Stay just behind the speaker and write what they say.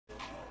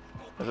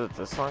Is it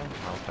this one? I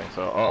don't think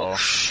so. Oh Uh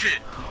shit!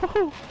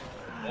 oh.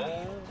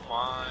 Oh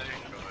my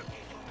god.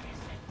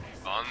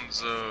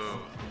 Gonzo.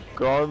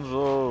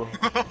 Gonzo.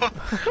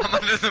 I'm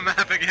under the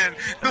map again.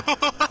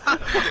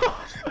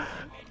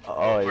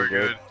 Oh, we're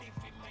you're good.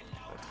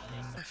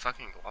 Where's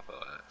fucking Guapo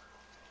at?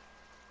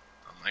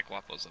 Oh, my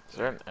Guapo's up Is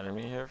there. there an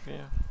enemy here for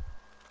you?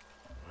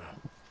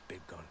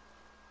 Big gun.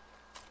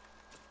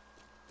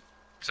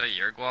 Is that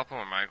your Guapo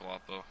or my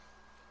Guapo?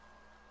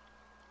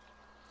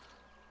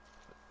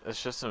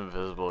 It's just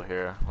invisible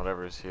here.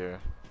 Whatever's here.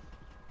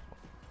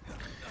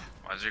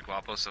 Why is your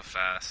Guapo so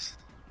fast?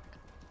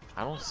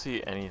 I don't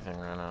see anything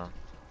right now.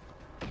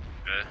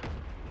 Good.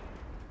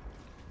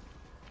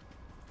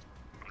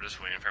 I'm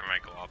just waiting for my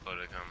Guapo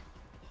to come.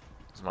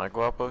 Is my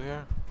Guapo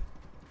here?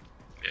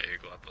 Yeah, your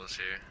Guapo's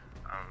here.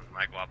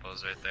 My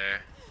Guapo's right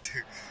there.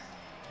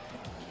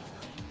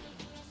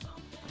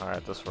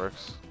 Alright, this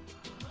works.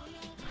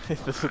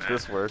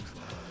 This works.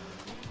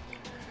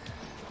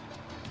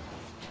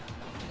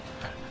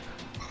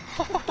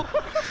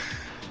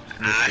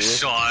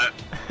 Shot.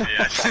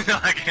 Yeah, no,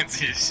 I can't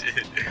see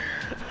shit.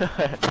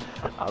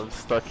 I'm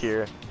stuck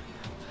here.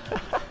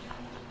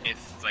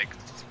 It's like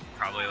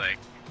probably like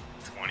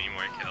 20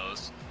 more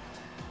kills.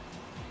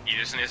 He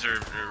just needs to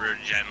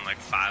regen like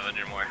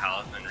 500 more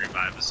health and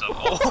revive himself.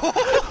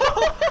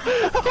 Oh.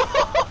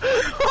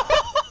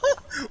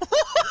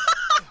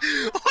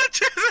 What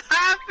just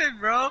happened,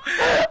 bro?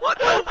 What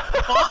the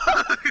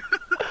fuck?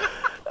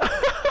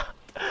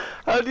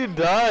 How'd you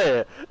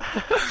die?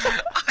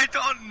 I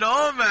don't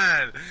know,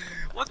 man.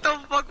 What the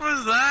fuck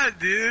was that,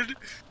 dude?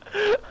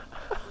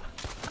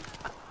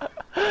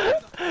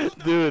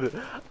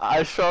 Dude,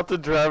 I shot the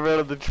driver out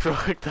of the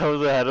truck that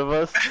was ahead of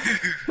us.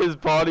 His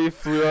body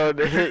flew out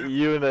and hit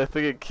you, and I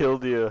think it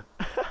killed you.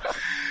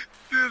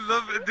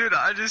 Dude,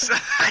 I just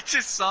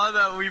saw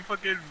that we're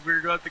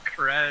about to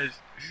crash.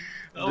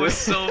 That was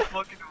so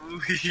fucking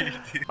weird,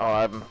 dude. Oh,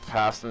 I'm a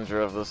passenger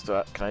of this.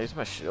 Can I use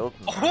my shield?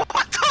 What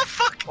the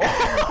fuck?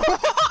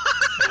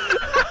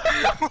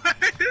 What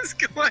is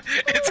going?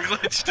 It's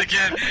glitched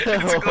again.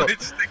 It's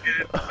glitched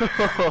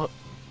again.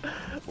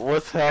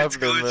 What's happening, It's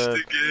glitched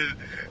man? again.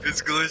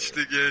 It's glitched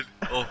again.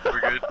 Oh,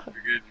 we're good.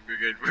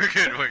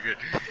 We're good.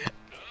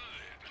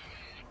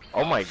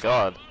 Oh my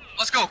god.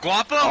 Let's go,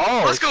 Guapo.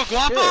 Oh, Let's go,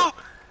 Guapo. shit.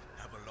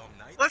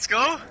 Let's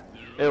go.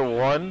 It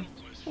won?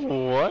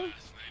 What?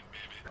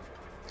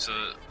 So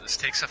this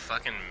takes a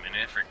fucking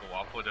minute for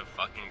Guapo to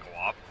fucking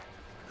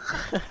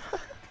guap.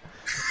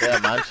 Yeah,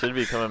 mine should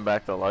be coming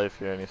back to life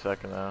here any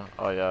second now.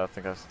 Oh yeah, I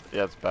think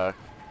yeah, it's back.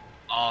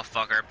 Oh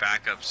fuck, our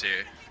backup's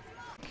here.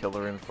 Kill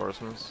the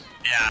reinforcements.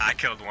 Yeah, I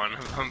killed one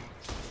of them.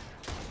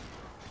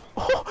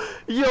 Oh,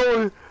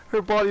 yo,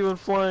 her body went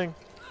flying.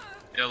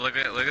 Yo, look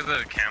at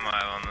the camo I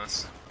have on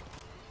this.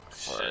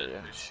 Where are Shit, you?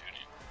 who's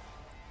shooting?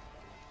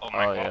 Oh,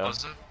 my Oh, yeah.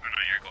 Guapo's up? Or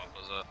no, your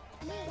Guapo's up.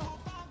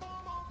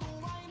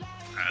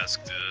 Alright, let's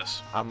do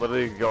this. I'm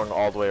literally going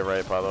all the way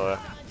right, by the way.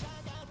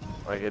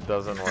 Like, it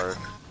doesn't work.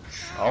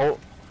 Oh.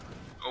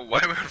 Oh, why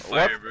am I on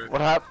fire, bro?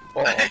 What happened?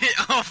 Oh.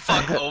 Oh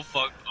fuck, oh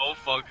fuck, oh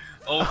fuck,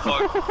 oh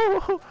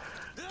fuck.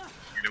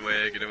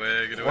 Get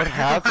away. What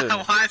happened?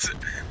 Why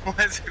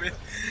is it,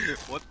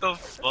 what the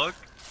fuck?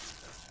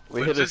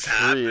 We What hit a just tree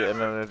happened, and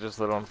bro? then it just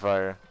lit on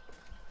fire.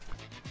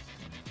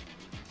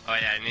 Oh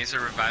yeah, it needs to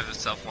revive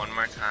itself one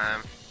more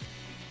time.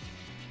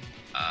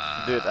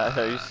 Dude, have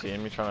you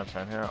seen me trying to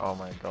turn here? Oh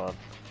my god.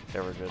 Okay,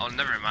 we're good. Oh,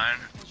 never mind.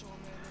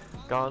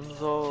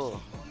 Gonzo!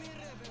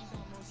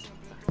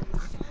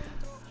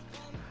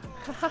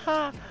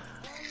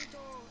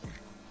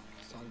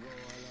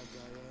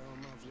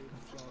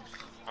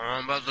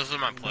 But this is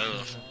my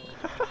playlist.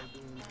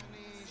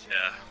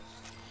 Yeah.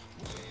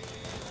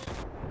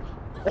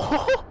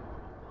 Oh!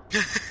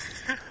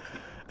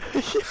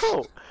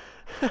 Yo!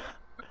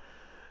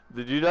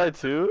 Did you die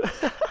too?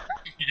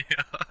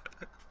 Yeah.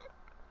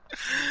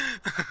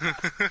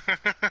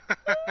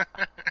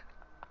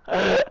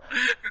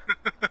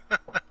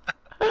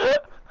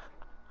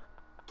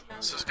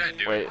 What's this guy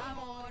doing? Wait,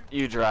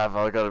 you drive.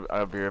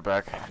 I'll be right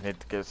back. I need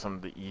to get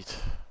something to eat.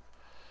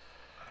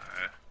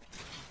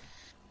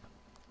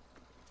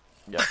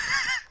 Yep.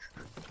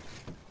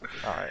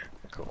 Alright,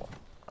 cool.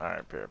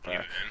 Alright, be right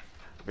back.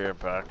 Be right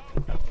back.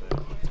 That's it.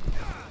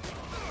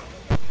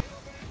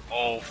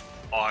 Oh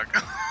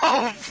fuck.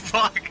 Oh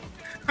fuck.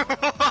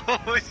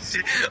 Oh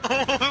shit.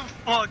 Oh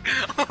fuck.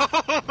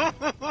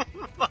 Oh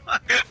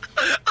fuck.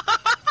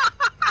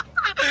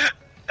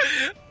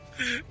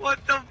 What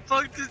the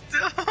fuck just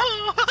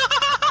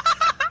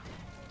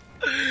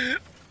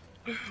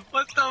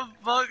What the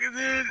fuck,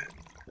 dude?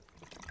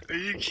 Are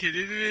you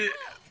kidding me?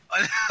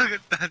 I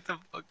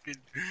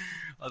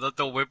thought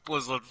the whip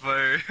was on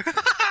fire.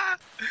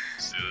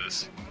 Let's do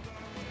this.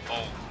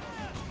 Oh.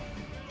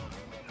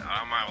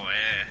 Out of my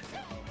way.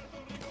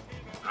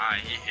 Ah,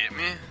 he hit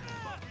me?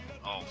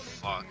 Oh,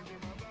 fuck.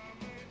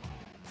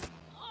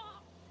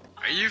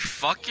 Are you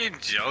fucking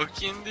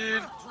joking,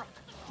 dude?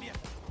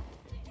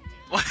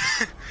 What?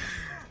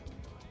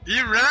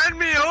 He ran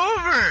me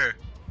over!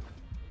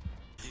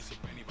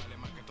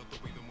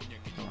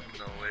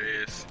 No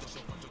ways.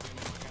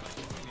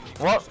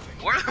 What?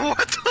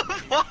 What the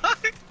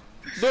fuck?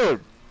 Dude,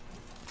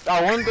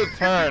 I wanted to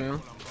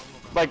turn,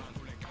 like...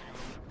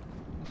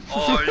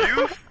 Oh, are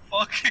you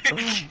fucking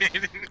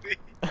kidding me?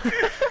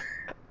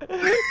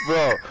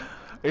 Bro,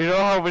 you know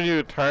how when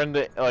you turn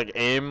to, like,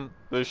 aim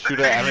to shoot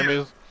at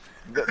enemies?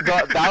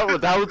 That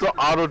was the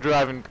auto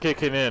driving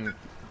kicking in.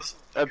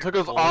 It took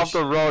us off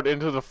the road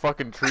into the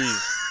fucking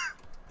trees.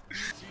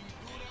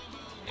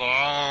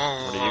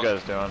 Oh. What are you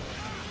guys doing?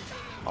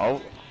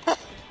 Oh.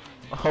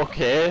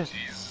 Okay.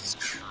 Jesus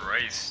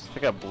Christ. I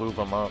think I blew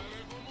them up.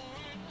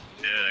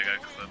 Yeah, I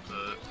got clipped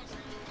up.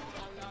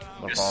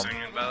 The You're bomb.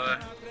 singing, by the way?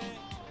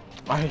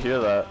 I hear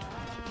that.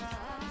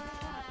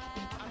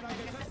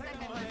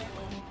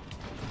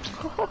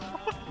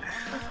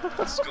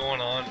 What's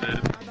going on,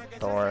 dude?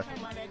 Don't worry.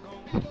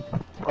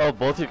 Oh,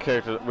 both your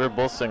characters, we're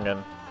both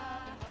singing.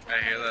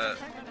 I hear that.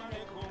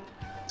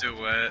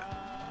 Duet.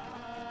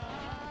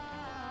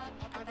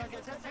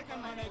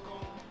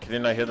 Can you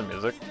not hear the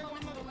music?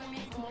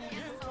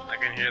 I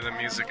can hear the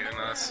music in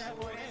us.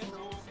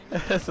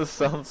 This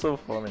sounds so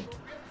funny.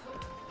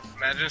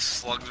 Imagine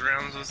slugs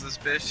rounds was this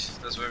bitch.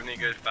 That's why we need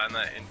to go find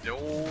that and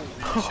holy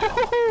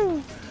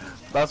shit.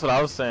 That's what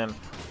I was saying.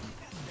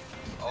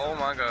 Oh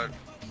my god.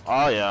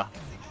 Oh yeah.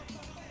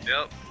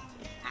 Yep.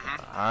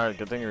 Alright,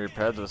 good thing you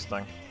repaired this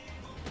thing.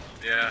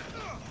 Yeah.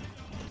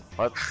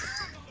 What?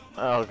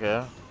 Oh,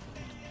 okay.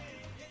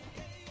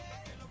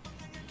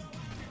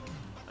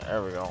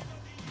 There we go.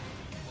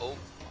 Oh.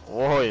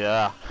 Whoa,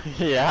 yeah.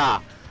 Yeah.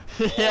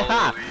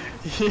 Yeah.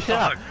 Holy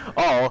Yeah. fuck.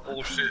 Oh.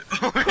 Oh shit.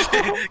 Oh shit.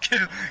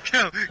 Get out. Get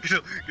out. Get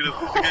out. Get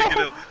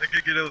out. I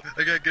can't get out.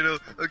 I can't get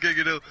out. I can't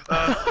get out. I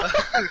can't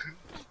get out.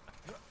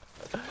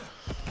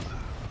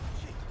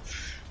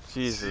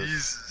 Jesus.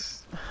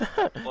 Jesus.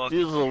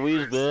 Jesus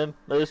Louise, man.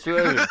 Nice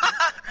try.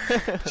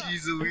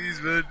 Jeez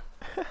Louise, man.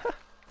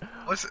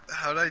 What's it?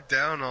 How'd I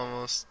down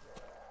almost?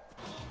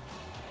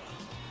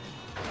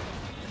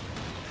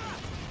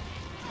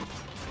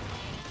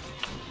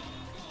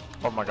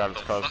 Oh my god,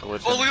 it's caused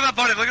glitching. Oh, look at that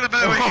body! Look at that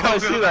body! Oh, I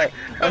see that.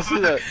 I see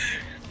that.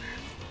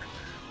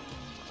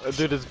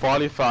 Dude, his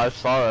body fell. I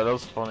saw that. That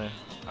was funny.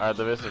 Alright,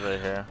 the base is right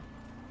here.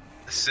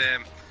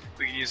 Sam,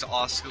 we can use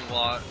Oscar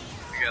lot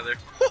together.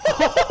 What the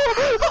fuck?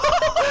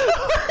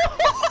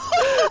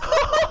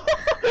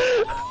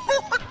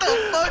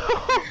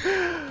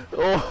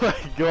 Oh my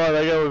god,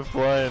 that guy was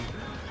flying.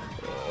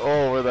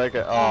 Oh, where that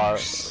guy? Oh,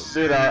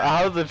 dude,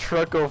 how did the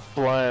truck go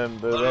flying?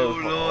 Dude, that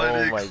was, I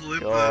didn't my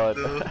clip god.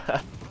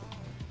 that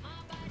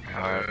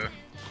Alright.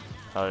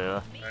 Oh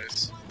yeah.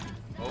 Nice.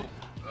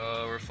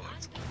 Oh, we're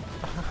fucked.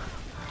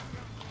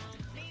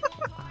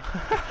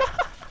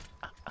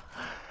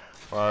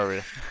 Where are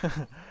we?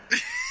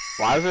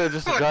 Why is there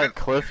just a giant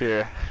cliff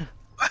here?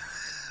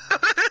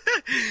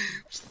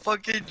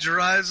 Fucking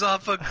drives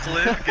off a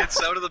cliff,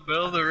 gets out of the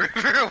middle of the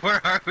river.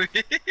 Where are we?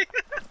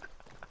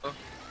 Oh.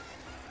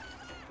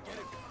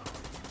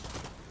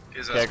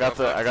 Okay, I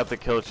got the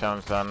kill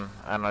challenge done,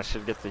 and I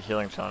should get the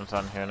healing challenge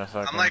done here in a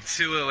second. I'm like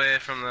 2 away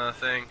from the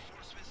thing,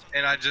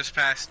 and I just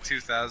passed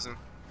 2,000.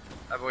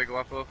 That boy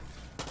Guapo.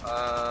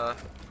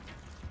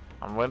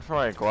 I'm waiting for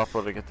my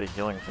Guapo to get the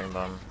healing thing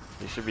done.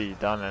 He should be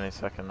done any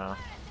second now.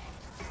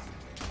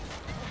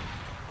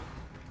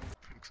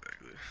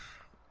 Exactly.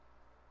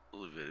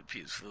 Live it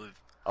peacefully.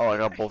 Oh, I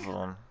got both of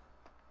them.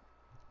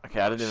 Okay,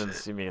 I didn't even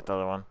see me get the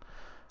other one.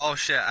 Oh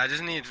shit! I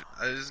just need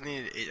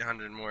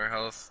 800 more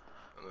health.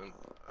 And then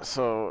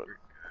So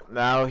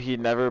now he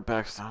never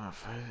backs down.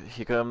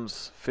 He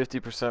becomes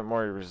 50%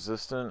 more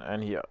resistant,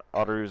 and he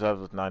auto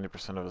revives with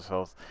 90% of his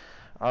health.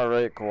 All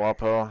right,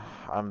 Guapo,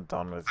 I'm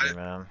done with you,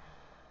 man.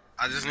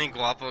 I just need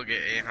Guapo to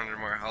get 800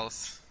 more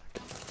health.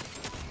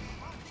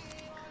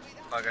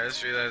 Fuck, I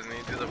just realized I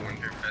need to do the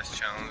Winterfest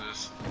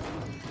challenges.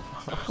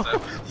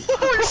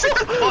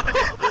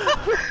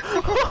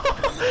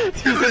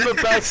 He's in the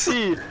back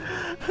seat.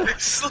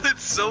 It slid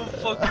so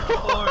fucking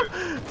far.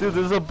 Dude,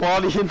 there's a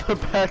body in the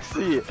back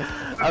seat.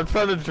 I'm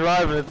trying to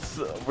drive and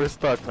we're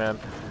stuck, man.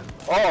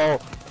 Uh oh.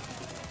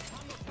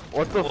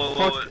 What the fuck?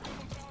 Whoa.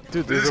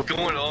 Dude, What is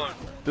going on?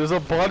 There's a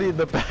body in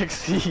the back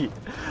seat.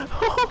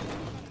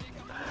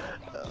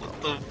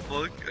 What the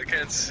fuck? I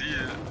can't see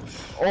it.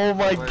 Oh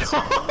my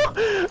god.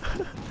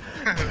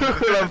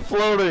 Dude, I'm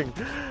floating.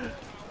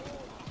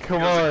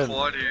 Come There's a on.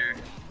 quad here.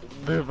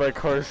 Dude, my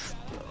car's...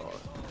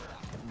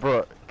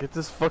 Bro, get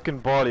this fucking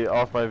body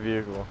off my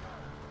vehicle.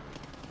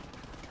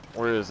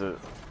 Where is it?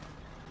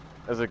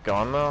 Is it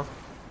gone now?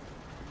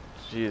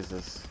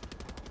 Jesus.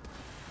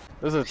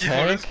 There's a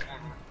tank?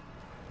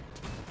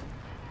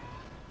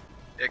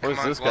 Yeah, come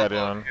What's on, this guy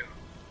Guapo. doing?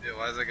 Yeah,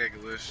 why is that guy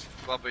glitched?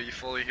 Guapo, you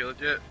fully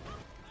healed yet?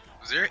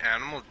 Is there an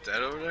animal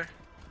dead over there?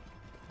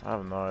 I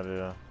have no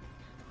idea.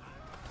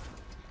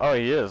 Oh,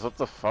 he is. What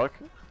the fuck?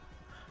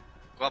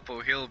 Guapo,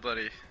 heal,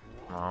 buddy.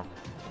 No.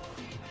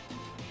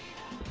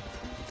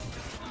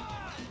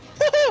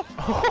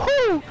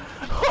 Oh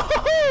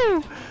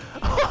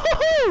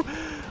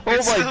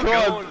It's my still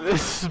god, going.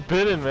 it's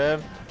spinning,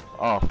 man.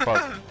 Oh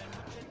fuck.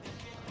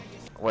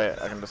 Wait,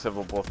 I can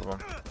disable both of them.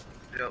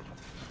 Yep.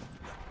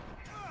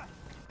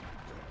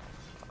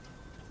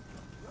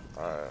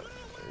 Alright,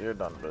 you're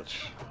done,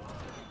 bitch.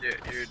 Yeah,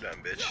 you're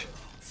done, bitch.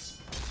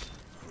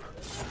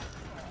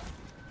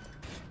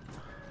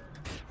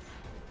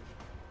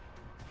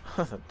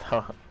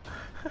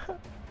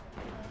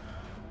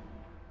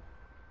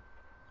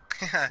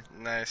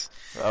 Nice.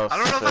 That was I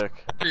don't know sick.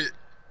 if